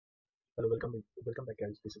Welcome back,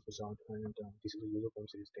 guys. This is Prashant, and this is a Userform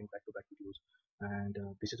series 10 back-to-back videos. And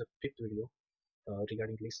this is a fifth video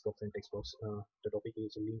regarding listbox and textbox. The topic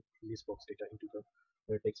is link listbox data into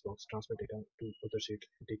the textbox, transfer data to other sheet,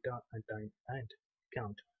 data and time and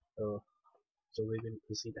count. So we will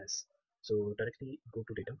see this. So directly go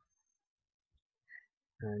to data,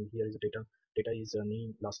 and here is the data. Data is a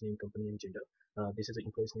name, last name, company, and gender. This is the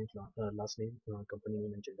employee's name, last name, company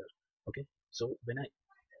name, and gender. Okay. So when I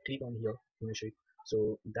click on here in a sheet,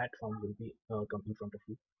 so that form will be come in front of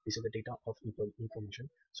you. This is the data of information.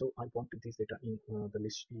 So I want this data in the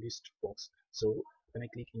list box. So when I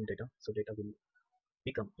click in data, so data will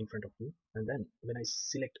become in front of you, and then when I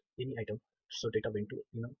select any item, so data went to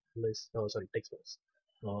list sorry, text box.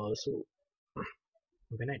 So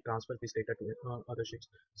when I transfer this data to other sheets,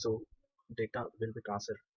 so data will be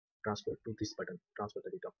transferred to this button, transfer the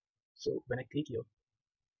data. So when I click here,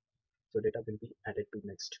 so data will be added to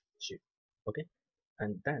next sheet. Okay,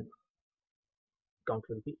 and then count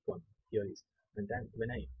will be 1. Here is, and then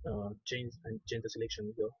when I change the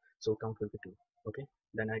selection here, so count will be 2. Okay,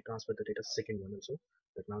 then I transfer the data second one also.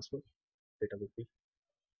 The transfer data will be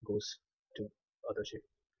goes to other sheet,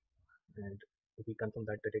 and we confirm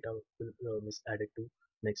that the data will is added to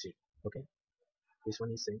next sheet. Okay, this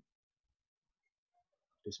one is same,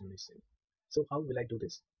 this one is same. So how will I do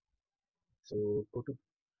this? So go to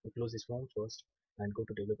close this form first, and go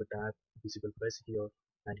to developer tab, visible press here,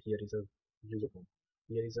 and here is a user form.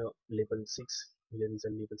 Here is a label 6, here is a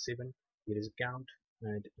label 7, here is a count,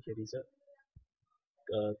 and here is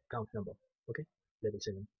a count number. Okay, level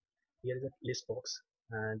 7. Here is a list box,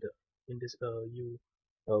 and in this you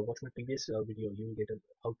watch my previous video, you will get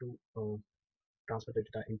how to transfer the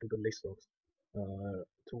data into the list box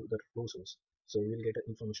through the row source. So you will get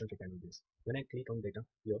information regarding this. When I click on data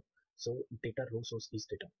here, so data row source is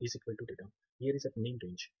data is equal to data. Here is a name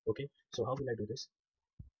range. Okay, so how will I do this?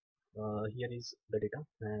 Here is the data,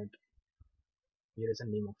 and here is a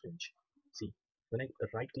name of range. See, when I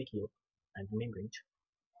right click here and name range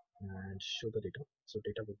and show the data, so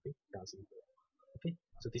data will be dancing. Okay,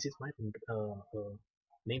 so this is my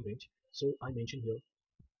name range. So I mention here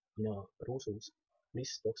in a row source,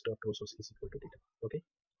 list box dot row source is equal to data. Okay,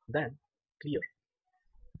 then clear.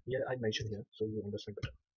 Here I mention here so you understand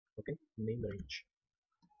better. Okay, name range.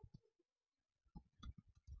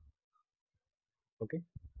 Okay,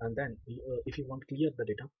 and then if you want to clear the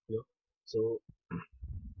data here, so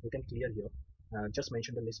you can clear here. Just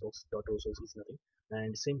mention the list box dot row source is nothing,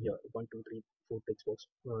 and same here 1 2 3 4 text box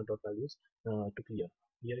dot values to clear.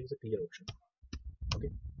 Here is a clear option.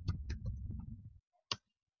 Okay,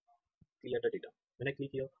 clear the data. When I click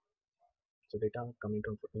here, so data coming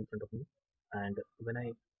in front of me, and when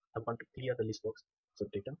I want to clear the list box, so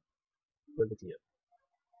data will be clear.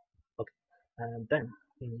 Okay, and then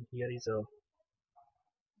here is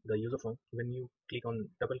the user form. When you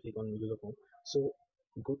double click on user form, so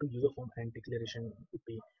go to user form and declaration would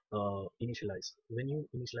be initialize. When you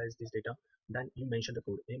initialize this data, then you mention the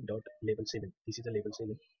code m dot label 7. This is a label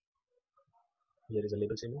 7. Here is a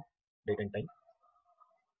label 7, date and time,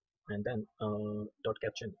 and then dot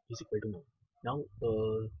caption is equal to no. Now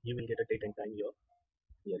you will get a date and time here.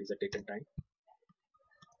 Here is a date and time,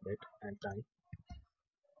 date and time,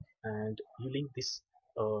 and you link this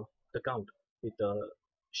the count with the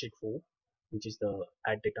sheet 4, which is the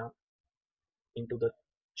add data into the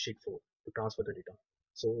sheet 4 to transfer the data.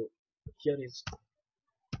 So here is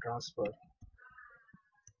transfer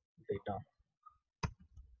data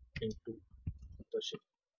into the sheet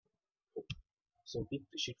 4. So with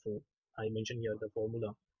the sheet 4, I mentioned here the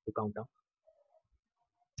formula to count a.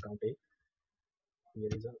 Here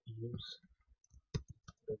is a use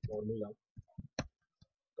the formula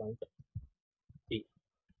count a.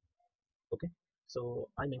 Okay, so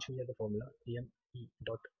I mentioned here the formula ame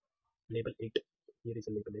dot label 8. Here is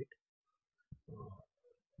a label 8,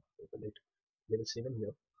 label 8, label 7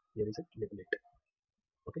 here. Here is a label 8.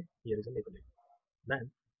 Okay, here is a label 8.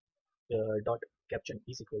 Then dot caption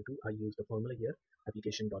is equal to, I use the formula here,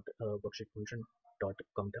 application dot worksheet function dot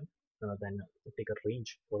counter, then take a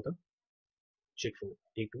range for the sheet 4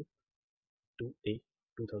 a2 to a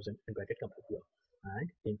 2000 and bracket complete here and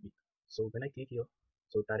 10 week. So when I click here,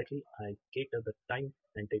 so directly I get the time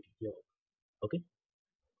and date here. Okay,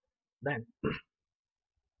 then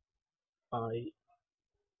I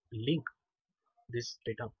link this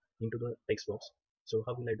data into the text box. So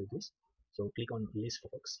how will I do this? So click on list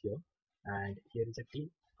box here, and here is a key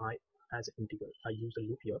I as an integer. I use a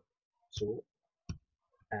loop here. So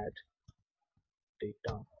add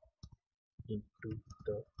data into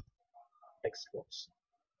the text box.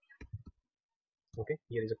 Okay,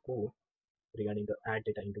 here is a code. regarding the add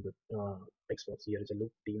data into the text box. Here is a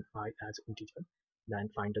loop team I as integer, then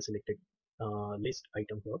find the selected list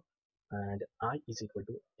item here, and I is equal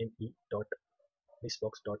to me dot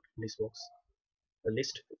listbox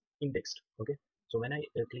list indexed. Okay, so when I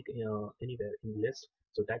click anywhere in list,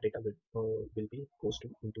 so that data will be goes to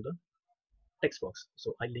into the text box.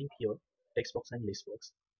 So I link here text box and list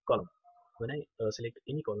box column. When I select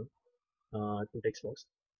any column to text box,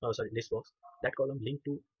 sorry, list box, that column link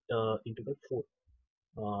to into the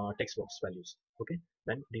four text box values. Okay,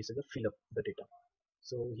 then this is a fill up the data.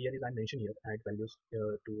 So here is I mentioned here add values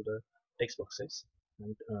to the text boxes,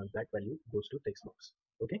 and that value goes to text box.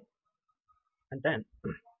 Okay, and then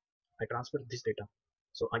I transfer this data.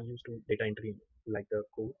 So I use to data entry like the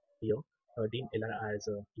code here. Team LR as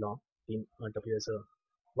a long, team W as a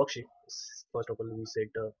worksheet. First of all, we set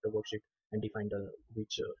the worksheet and define the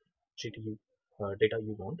which sheet you data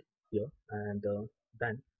you want here, and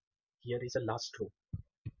then here is a last row,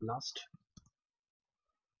 last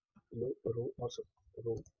row also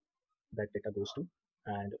row that data goes to,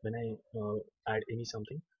 and when I add any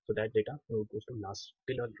something, so that data goes to last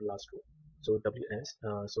till our last row. So ws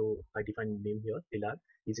so I define name here lr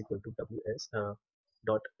is equal to ws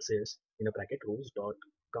dot says in a bracket rows dot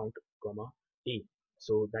count comma a,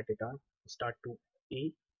 so that data start to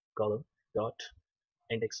a column dot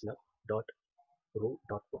index dot row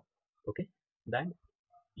dot form. Okay, then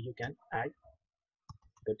you can add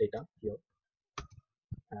the data here,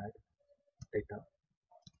 add data,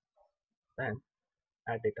 then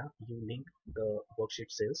add data, you link the worksheet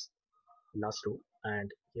cells last row, and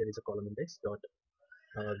here is a column index dot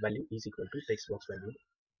value is equal to text box value.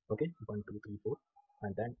 Okay, 1 2 3 4,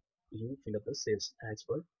 and then you fill up the cells as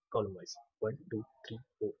per column wise 1 2 3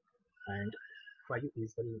 4, and 5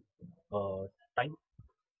 is the uh, time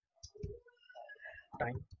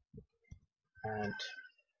time and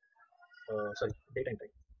sorry, date and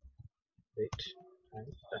time, date and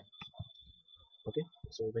time. Okay,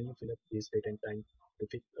 so when you fill up this date and time to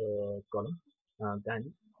fit column,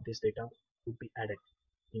 then this data would be added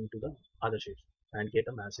into the other sheet and get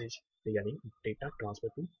a message regarding data transfer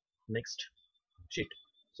to next sheet.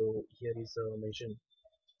 So here is mention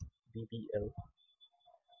bbl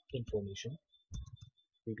information,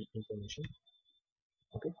 bb information.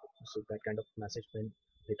 Okay, so that kind of message when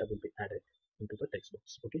data will be added into the text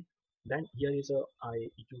box. Okay, then here is a I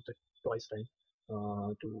use the twice time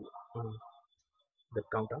to um, the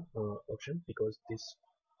counter option, because this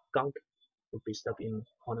count would be stuck in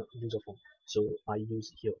on a user form, so I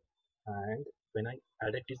use here. And when I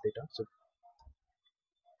added this data, so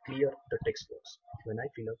clear the text box. When I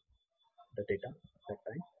fill up the data, that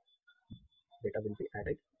time data will be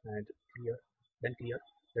added and clear, then clear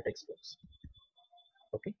the text box.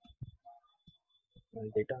 Okay,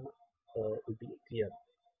 and data will be clear.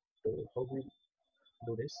 So how we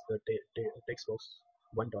do this? The text box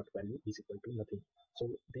one dot value is equal to nothing. So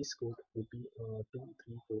this code would be 2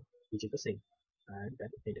 3 4, which is the same, and then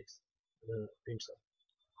index prints up.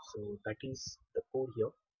 So that is the code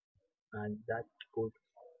here, and that code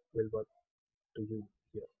will work to you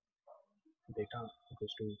here. Data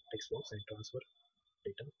goes to text box and transfer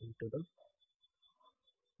data into the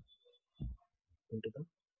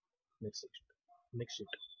next section, next sheet.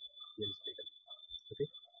 Here is data. Okay,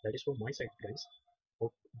 that is from my side, guys.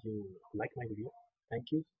 Hope you like my video.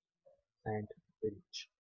 Thank you and very much.